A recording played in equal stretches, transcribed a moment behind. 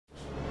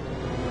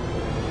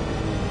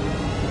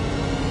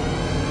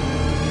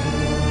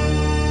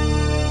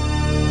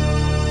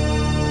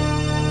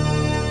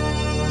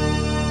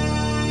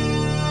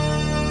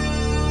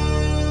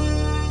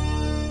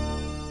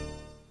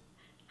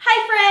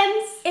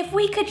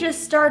we could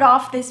just start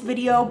off this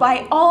video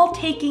by all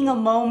taking a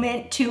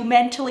moment to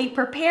mentally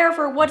prepare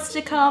for what's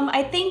to come.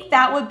 I think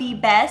that would be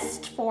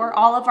best for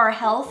all of our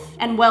health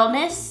and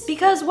wellness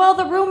because, well,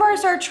 the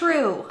rumors are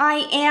true.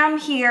 I am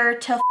here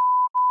to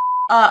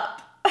up.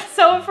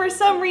 So if for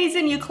some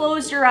reason you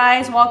closed your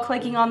eyes while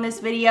clicking on this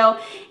video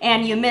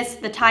and you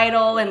missed the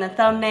title and the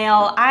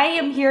thumbnail, I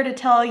am here to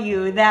tell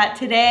you that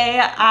today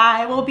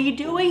I will be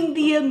doing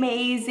the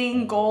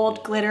amazing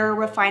gold glitter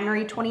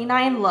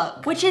Refinery29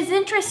 look, which is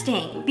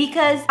interesting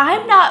because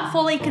I'm not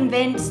fully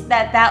convinced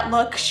that that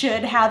look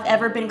should have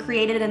ever been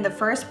created in the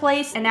first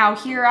place, and now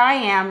here I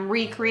am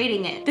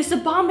recreating it. This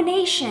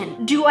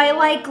abomination. Do I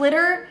like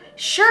glitter?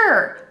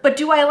 Sure. But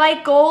do I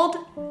like gold?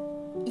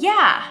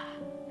 Yeah.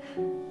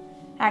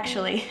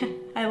 Actually,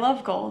 I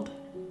love gold.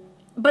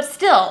 But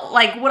still,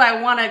 like, would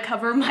I want to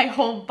cover my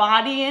whole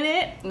body in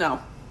it?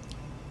 No.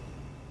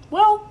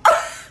 Well.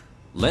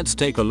 Let's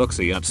take a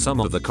look-see at some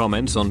of the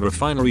comments on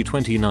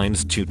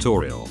Refinery29's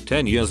tutorial.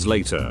 10 years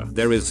later,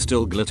 there is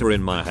still glitter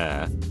in my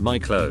hair, my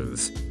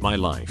clothes, my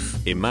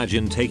life.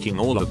 Imagine taking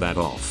all of that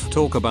off.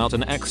 Talk about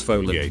an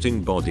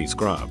exfoliating body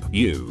scrub.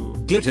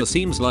 Glitter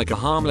seems like a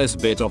harmless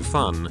bit of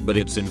fun, but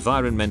its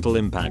environmental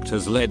impact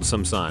has led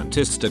some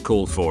scientists to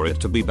call for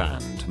it to be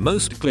banned.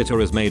 Most glitter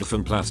is made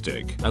from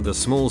plastic, and the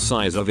small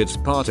size of its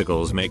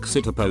particles makes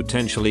it a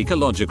potential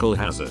ecological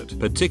hazard,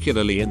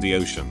 particularly in the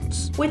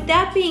oceans. With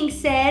that being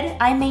said,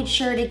 I made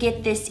sure to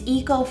get this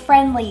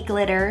eco-friendly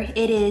glitter.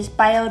 It is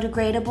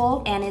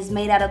biodegradable and is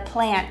made out of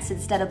plants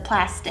instead of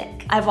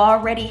plastic. I've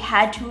already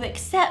had to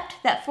accept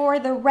that for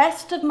the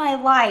rest of my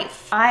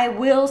life, I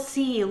will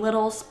see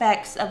little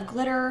specks of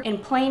glitter in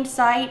plain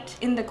sight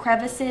in the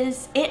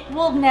crevices. It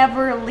will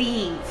never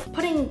leave.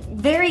 Putting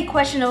very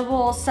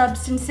questionable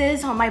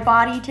substances on my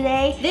body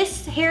today.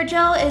 This hair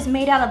gel is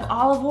made out of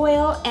olive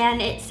oil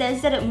and it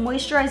says that it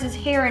moisturizes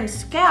hair and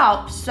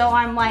scalp, so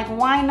I'm like,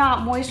 why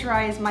not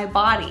moisturize my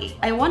body?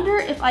 I wonder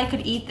if I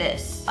could eat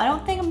this. I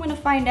don't think I'm gonna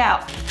find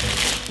out.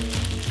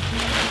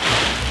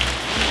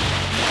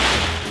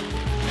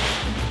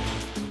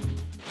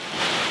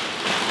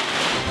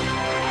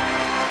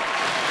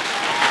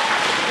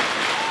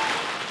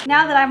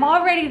 Now that I'm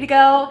all ready to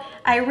go,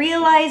 I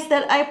realize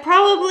that I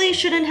probably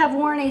shouldn't have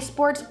worn a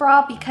sports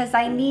bra because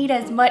I need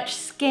as much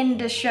skin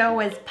to show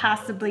as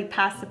possibly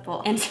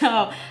possible. And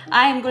so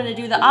I'm going to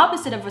do the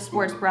opposite of a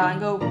sports bra and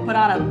go put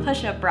on a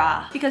push-up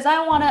bra because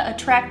I want to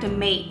attract a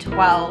mate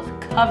while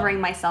covering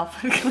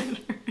myself with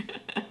glitter.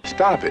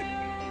 Stop it.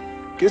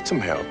 Get some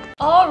help.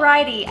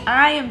 Alrighty,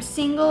 I am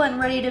single and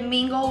ready to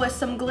mingle with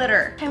some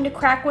glitter. Time to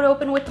crack one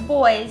open with the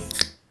boys.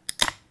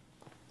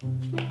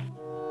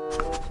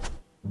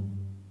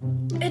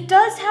 It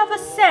does have a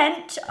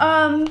scent,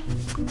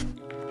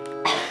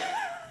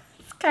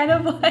 it's kind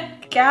of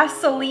like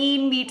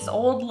gasoline meets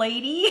old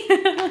lady.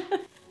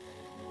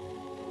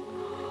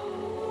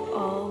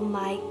 Oh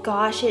my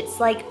gosh,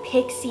 it's like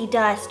pixie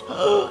dust.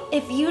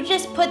 If you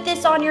just put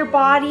this on your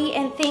body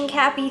and think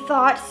happy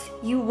thoughts,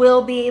 you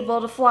will be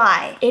able to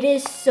fly. It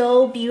is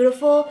so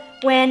beautiful.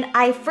 When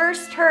I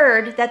first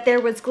heard that there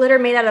was glitter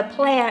made out of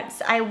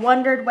plants, I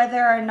wondered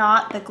whether or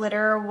not the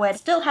glitter would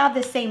still have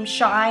the same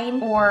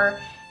shine or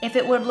if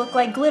it would look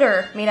like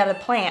glitter made out of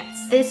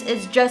plants. This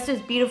is just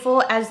as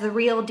beautiful as the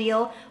real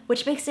deal,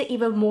 which makes it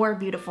even more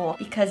beautiful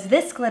because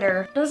this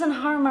glitter doesn't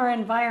harm our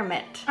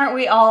environment. Aren't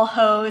we all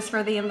hoes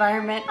for the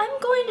environment? I'm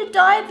going to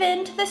dive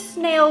into the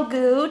snail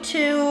goo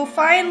to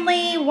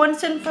finally,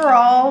 once and for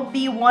all,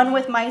 be one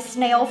with my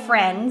snail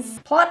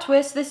friends. Plot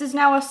twist, this is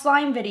now a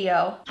slime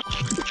video.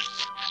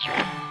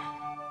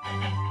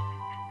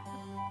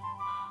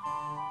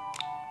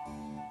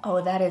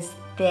 Oh, that is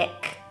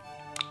thick.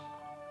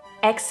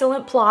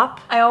 Excellent plop.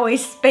 I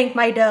always spank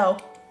my dough.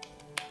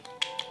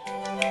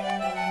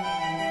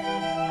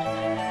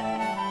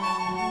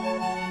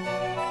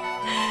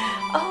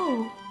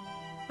 Oh,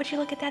 would you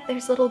look at that?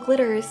 There's little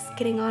glitters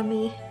getting on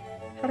me.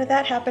 How did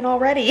that happen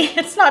already?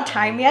 It's not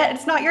time yet.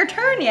 It's not your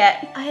turn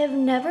yet. I have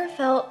never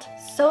felt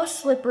so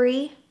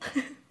slippery.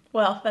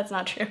 Well, that's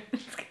not true.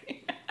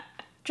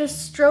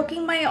 Just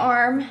stroking my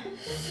arm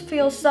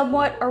feels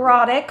somewhat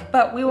erotic,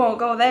 but we won't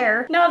go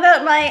there. Now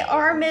that my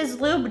arm is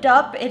lubed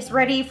up, it's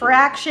ready for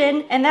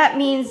action, and that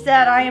means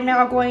that I am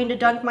now going to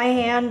dunk my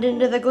hand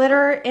into the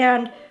glitter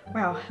and,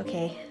 wow,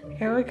 okay,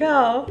 here we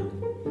go.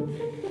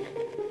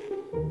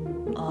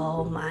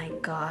 Oh my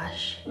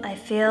gosh, I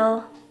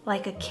feel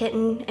like a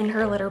kitten in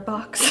her litter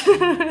box.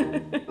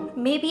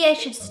 Maybe I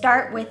should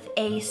start with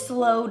a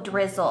slow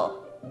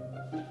drizzle.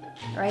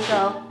 There I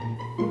go.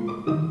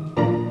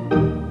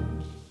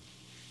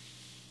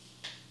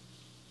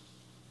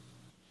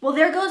 Well,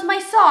 there goes my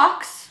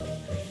socks.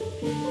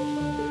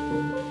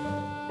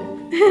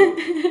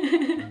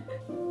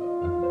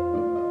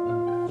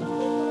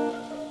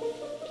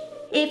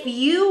 If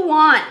you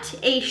want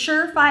a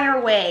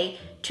surefire way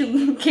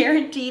to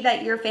guarantee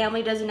that your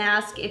family doesn't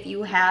ask if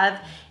you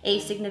have a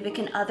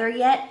significant other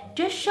yet,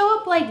 just show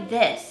up like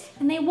this.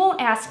 And they won't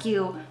ask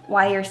you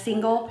why you're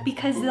single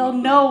because they'll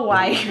know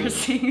why you're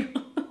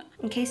single.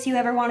 In case you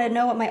ever want to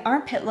know what my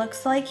armpit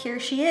looks like,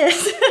 here she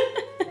is.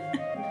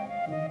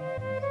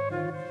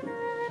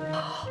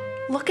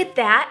 Look at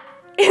that.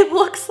 It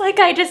looks like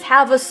I just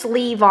have a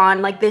sleeve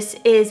on, like this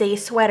is a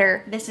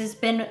sweater. This has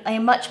been a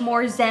much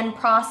more zen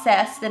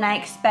process than I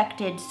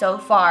expected so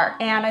far.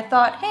 And I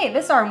thought, hey,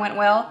 this arm went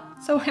well,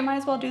 so I might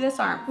as well do this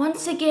arm.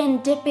 Once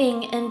again,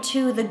 dipping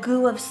into the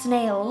goo of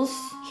snails.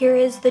 Here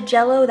is the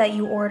jello that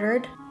you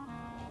ordered.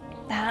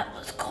 That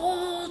was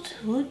cold.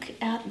 Look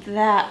at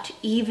that,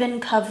 even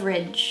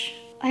coverage.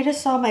 I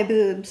just saw my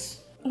boobs.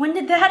 When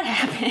did that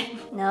happen?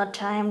 Now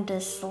time to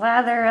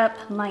slather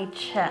up my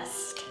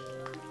chest.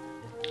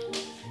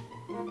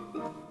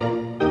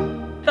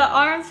 The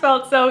arms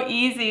felt so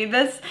easy.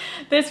 This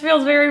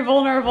feels very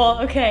vulnerable.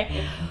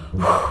 Okay.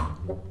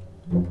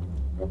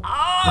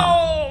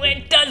 Oh,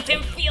 it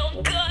doesn't feel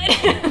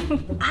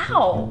good.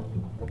 Ow,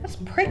 that's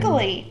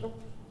prickly.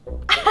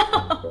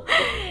 Ow.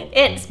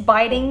 It's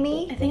biting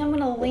me. I think I'm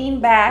gonna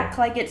lean back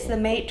like it's the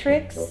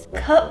Matrix,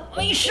 cup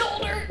my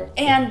shoulder,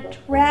 and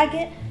drag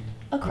it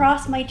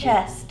across my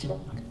chest.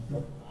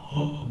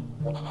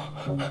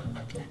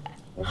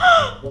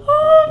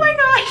 Oh my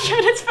gosh,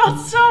 I just felt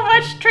so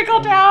much trickle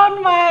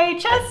down my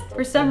chest.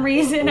 For some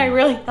reason, I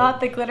really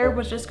thought the glitter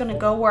was just gonna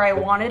go where I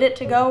wanted it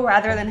to go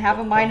rather than have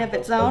a mind of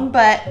its own,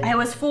 but I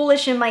was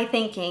foolish in my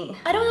thinking.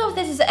 I don't know if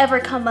this has ever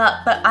come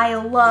up, but I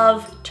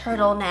love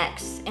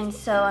turtlenecks, and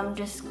so I'm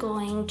just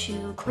going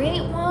to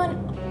create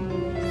one.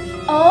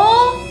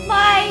 Oh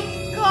my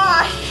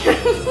gosh.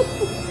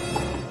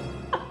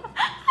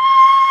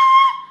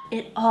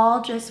 It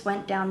all just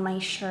went down my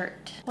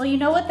shirt. Well, you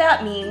know what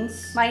that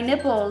means. My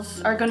nipples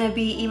are gonna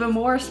be even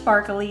more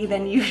sparkly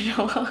than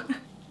usual.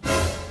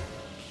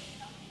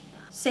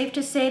 Safe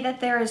to say that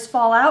there is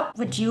fallout.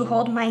 Would you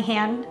hold my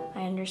hand?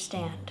 I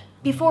understand.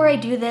 Before I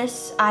do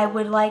this, I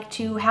would like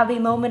to have a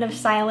moment of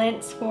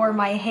silence for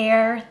my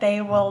hair.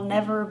 They will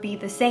never be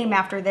the same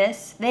after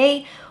this.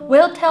 They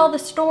will tell the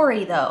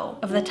story, though,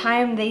 of the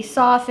time they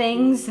saw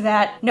things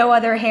that no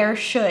other hair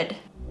should.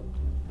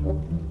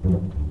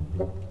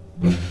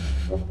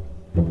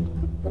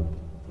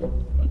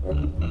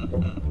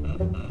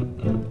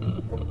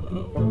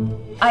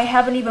 I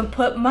haven't even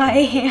put my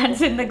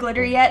hands in the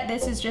glitter yet.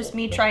 This is just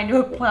me trying to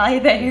apply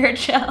the hair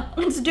gel.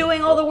 It's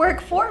doing all the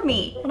work for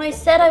me. When I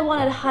said I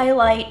wanted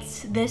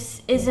highlights,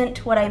 this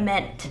isn't what I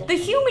meant. The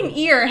human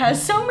ear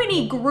has so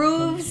many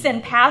grooves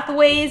and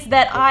pathways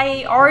that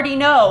I already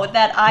know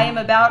that I am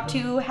about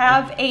to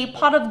have a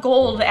pot of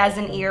gold as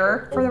an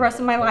ear for the rest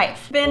of my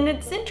life. Then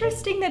it's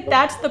interesting that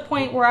that's the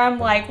point where I'm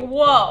like,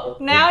 whoa,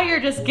 now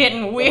you're just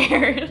getting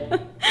weird.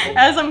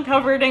 As I'm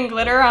covered in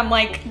glitter, I'm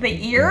like,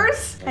 the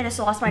ears? I just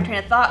lost my train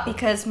of thought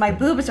because my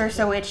boobs are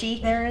so itchy.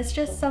 There is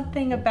just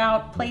something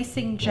about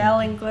placing gel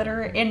and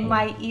glitter in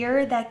my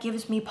ear that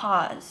gives me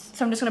pause.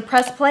 So I'm just gonna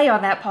press play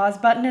on that pause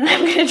button and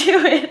I'm gonna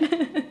do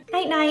it.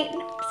 Night night, I'm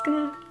just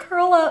gonna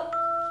curl up.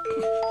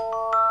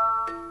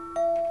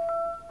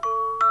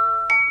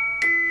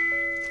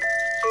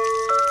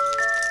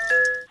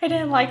 I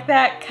didn't like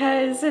that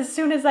because as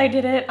soon as I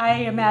did it, I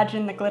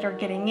imagined the glitter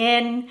getting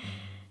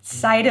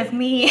inside of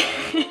me.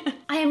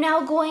 I am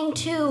now going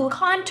to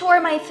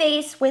contour my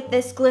face with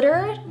this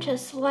glitter,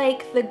 just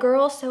like the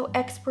girl so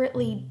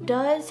expertly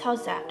does.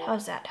 How's that?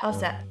 How's that?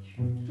 How's that?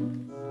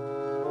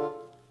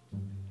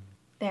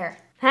 There.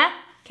 Huh?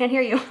 Can't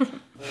hear you.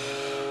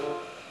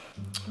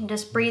 I'm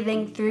just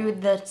breathing through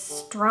the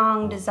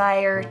strong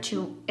desire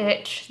to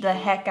itch the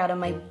heck out of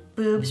my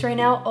boobs right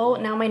now. Oh,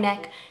 now my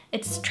neck.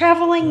 It's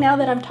traveling now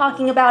that I'm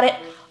talking about it.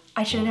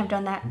 I shouldn't have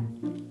done that.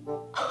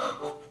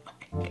 Oh my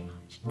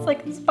gosh, it's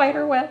like a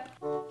spider web.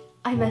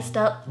 I messed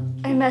up.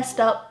 I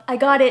messed up. I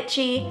got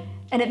itchy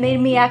and it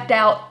made me act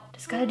out.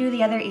 Just gotta do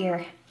the other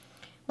ear.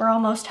 We're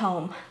almost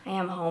home. I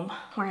am home.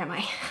 Where am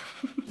I?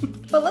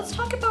 But let's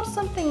talk about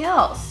something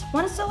else.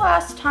 When's the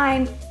last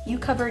time you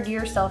covered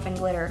yourself in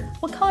glitter?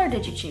 What color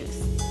did you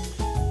choose?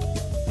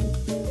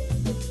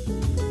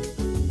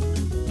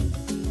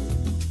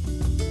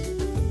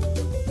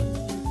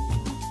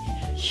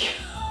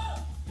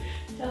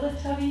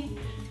 Teletubby.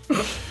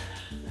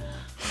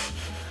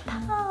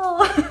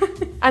 Oh.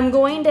 I'm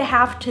going to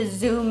have to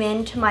zoom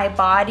into my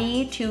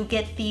body to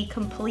get the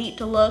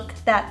complete look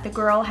that the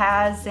girl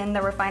has in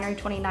the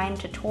Refinery29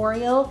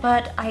 tutorial,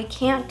 but I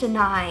can't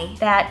deny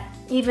that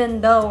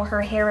even though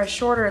her hair is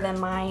shorter than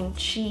mine,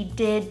 she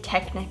did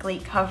technically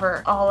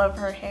cover all of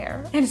her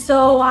hair. And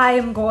so I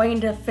am going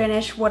to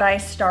finish what I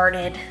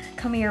started.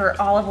 Come here,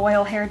 olive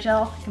oil hair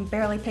gel. I can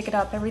barely pick it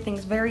up.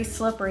 Everything's very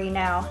slippery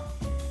now.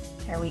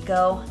 There we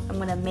go. I'm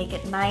gonna make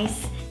it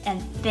nice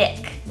and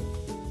thick.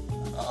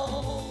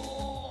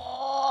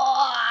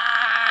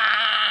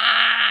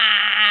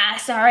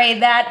 Sorry,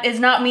 that is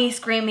not me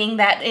screaming,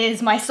 that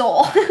is my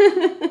soul.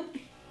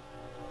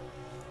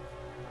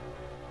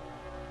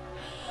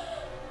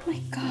 My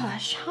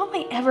gosh, how am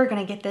I ever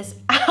gonna get this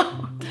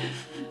out?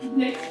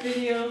 Next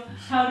video,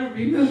 how to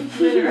remove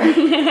glitter.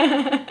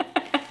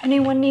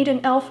 Anyone need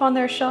an elf on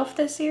their shelf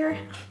this year?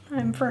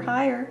 I'm for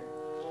hire.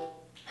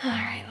 All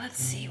right, let's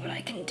see what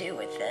I can do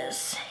with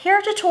this.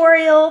 Hair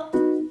tutorial.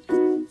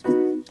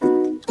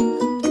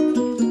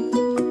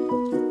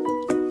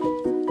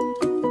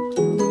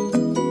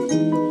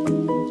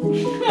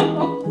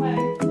 Oh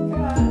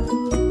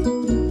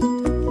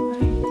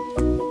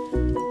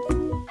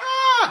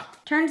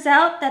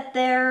out that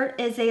there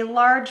is a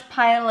large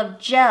pile of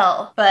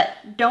gel,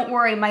 but don't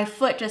worry, my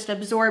foot just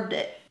absorbed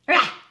it.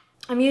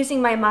 I'm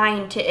using my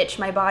mind to itch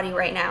my body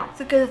right now.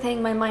 It's a good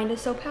thing my mind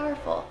is so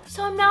powerful.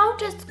 So I'm now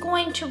just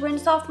going to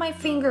rinse off my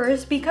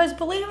fingers because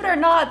believe it or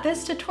not,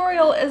 this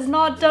tutorial is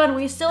not done.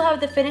 We still have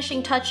the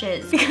finishing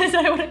touches because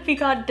I wouldn't be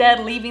caught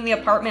dead leaving the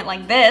apartment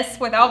like this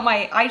without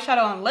my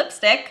eyeshadow and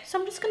lipstick. So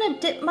I'm just gonna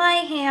dip my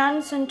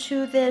hands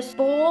into this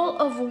bowl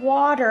of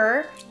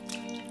water.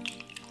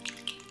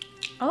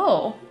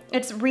 Oh.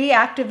 It's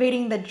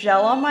reactivating the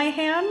gel on my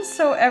hands,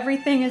 so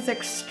everything is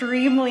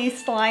extremely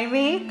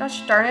slimy.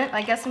 Gosh darn it,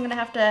 I guess I'm gonna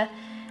have to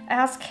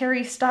ask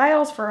Harry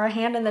Styles for a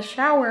hand in the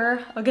shower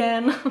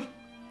again.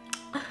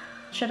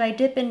 Should I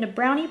dip into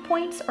brownie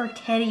points or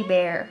teddy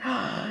bear?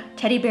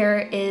 Teddy bear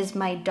is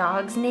my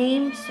dog's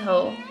name,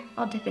 so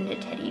I'll dip into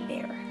teddy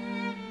bear.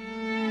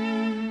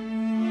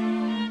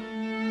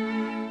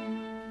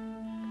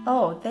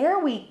 Oh, there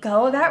we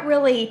go. That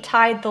really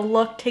tied the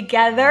look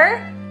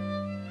together.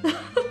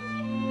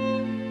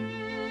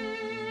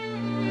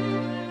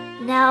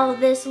 Now,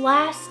 this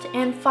last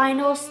and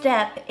final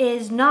step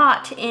is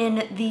not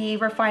in the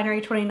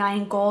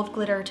Refinery29 gold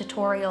glitter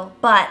tutorial,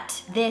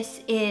 but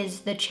this is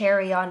the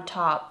cherry on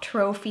top,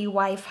 trophy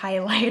wife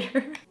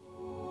highlighter.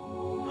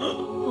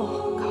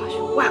 Oh gosh,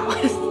 wow.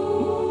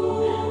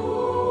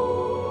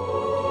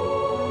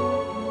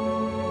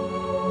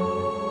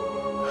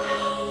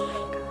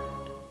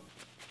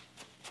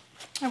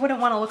 I wouldn't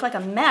want to look like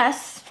a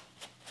mess.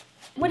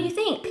 What do you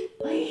think?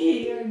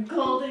 You're a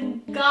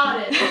golden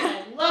goddess.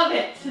 I love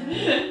it.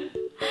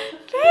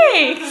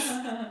 Thanks.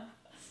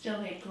 Still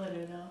hate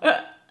glitter though.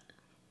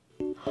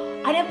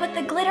 I didn't put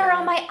the glitter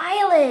on my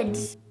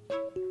eyelids.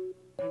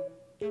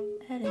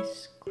 That is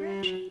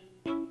scratchy.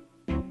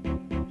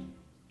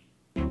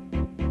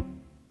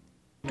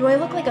 Do I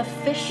look like a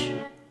fish?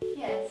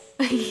 Yes.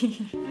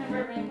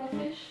 Remember rainbow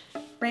fish?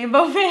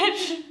 Rainbow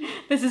fish?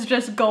 This is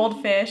just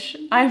goldfish.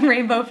 I'm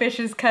Rainbow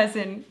Fish's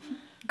cousin.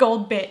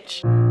 Gold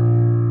bitch.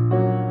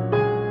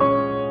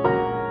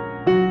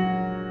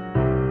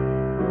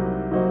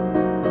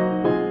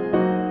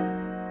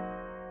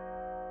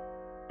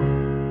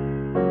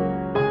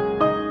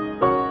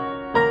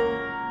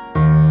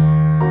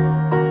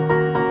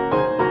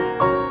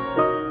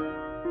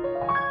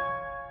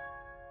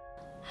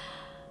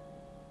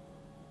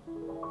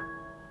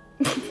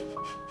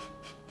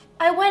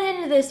 I went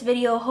into this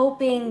video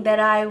hoping that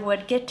I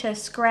would get to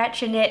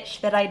scratch an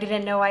itch that I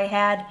didn't know I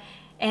had,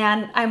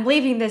 and I'm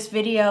leaving this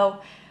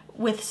video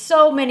with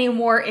so many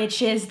more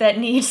itches that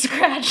need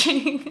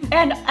scratching.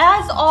 And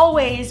as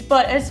always,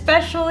 but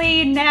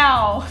especially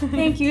now,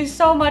 thank you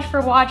so much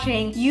for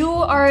watching. You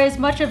are as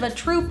much of a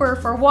trooper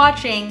for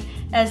watching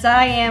as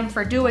I am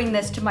for doing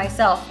this to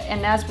myself.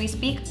 And as we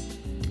speak,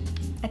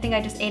 I think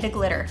I just ate a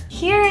glitter.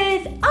 Here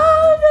is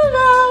all the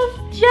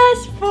love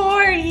just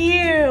for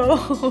you.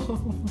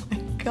 Oh my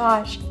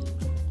gosh.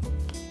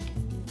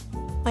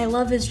 My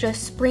love is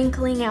just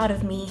sprinkling out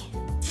of me.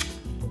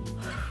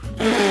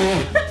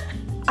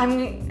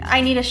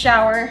 I need a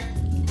shower.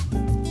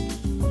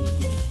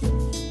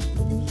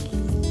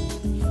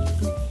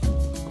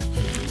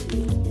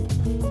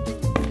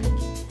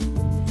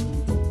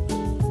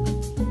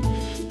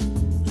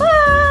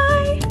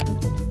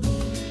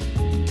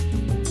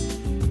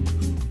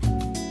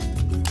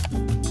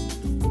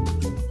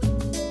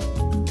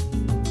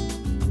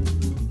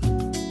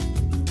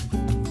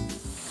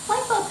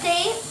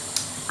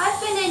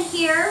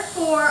 Here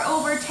for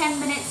over 10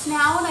 minutes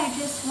now, and I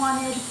just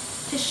wanted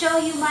to show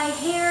you my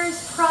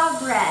hair's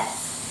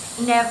progress.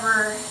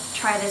 Never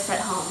try this at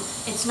home.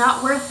 It's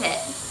not worth it.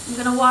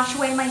 I'm gonna wash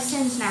away my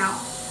sins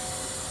now.